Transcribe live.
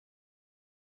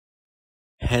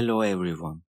Hello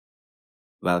everyone,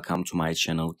 welcome to my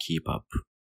channel Keep Up.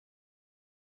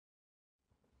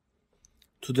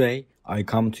 Today I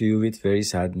come to you with very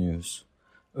sad news.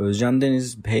 Özcan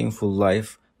Deniz's painful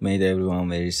life made everyone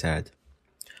very sad.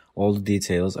 All the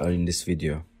details are in this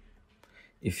video.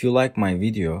 If you like my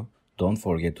video, don't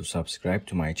forget to subscribe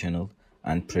to my channel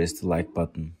and press the like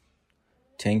button.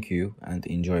 Thank you and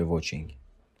enjoy watching.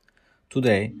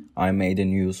 Today I made a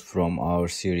news from our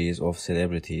series of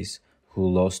celebrities who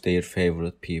lost their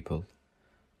favorite people.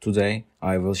 Today,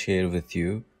 I will share with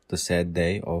you the sad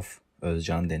day of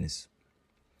Özcan Deniz.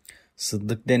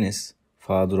 Sıddık Deniz,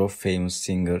 father of famous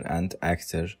singer and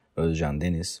actor Özcan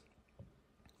Deniz,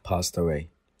 passed away.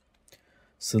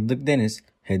 Sıddık Deniz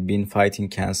had been fighting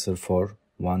cancer for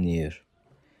 1 year.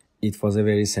 It was a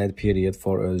very sad period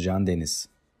for Özcan Deniz.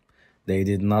 They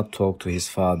did not talk to his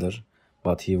father,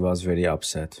 but he was very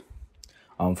upset.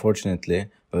 Unfortunately,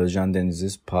 Özcan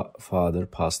Deniz's father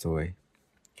passed away.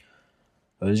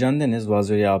 Özcan Deniz was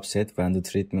very upset when the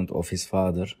treatment of his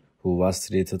father, who was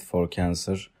treated for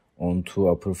cancer on 2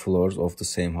 upper floors of the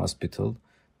same hospital,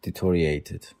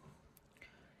 deteriorated.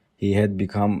 He had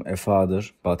become a father,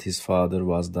 but his father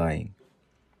was dying.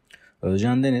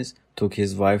 Özcan Deniz took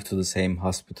his wife to the same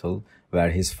hospital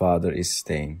where his father is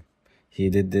staying. He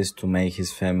did this to make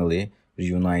his family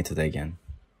reunited again.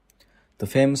 The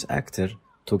famous actor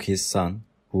took his son,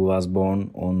 who was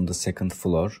born on the 2nd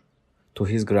floor, to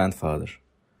his grandfather,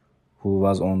 who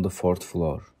was on the 4th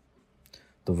floor.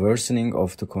 The worsening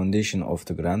of the condition of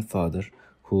the grandfather,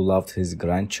 who loved his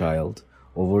grandchild,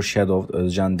 overshadowed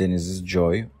Özcan Deniz's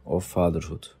joy of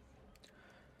fatherhood.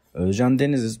 Özcan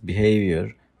Deniz's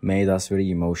behavior made us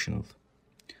very emotional.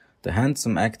 The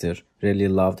handsome actor really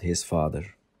loved his father.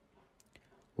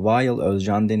 While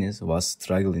Özcan Deniz was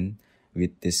struggling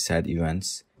with these sad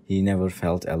events, he never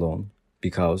felt alone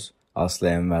because Aslı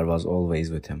Enver was always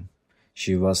with him.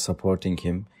 She was supporting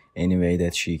him any way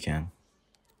that she can.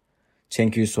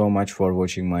 Thank you so much for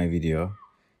watching my video.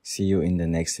 See you in the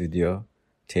next video.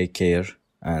 Take care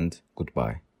and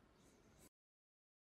goodbye.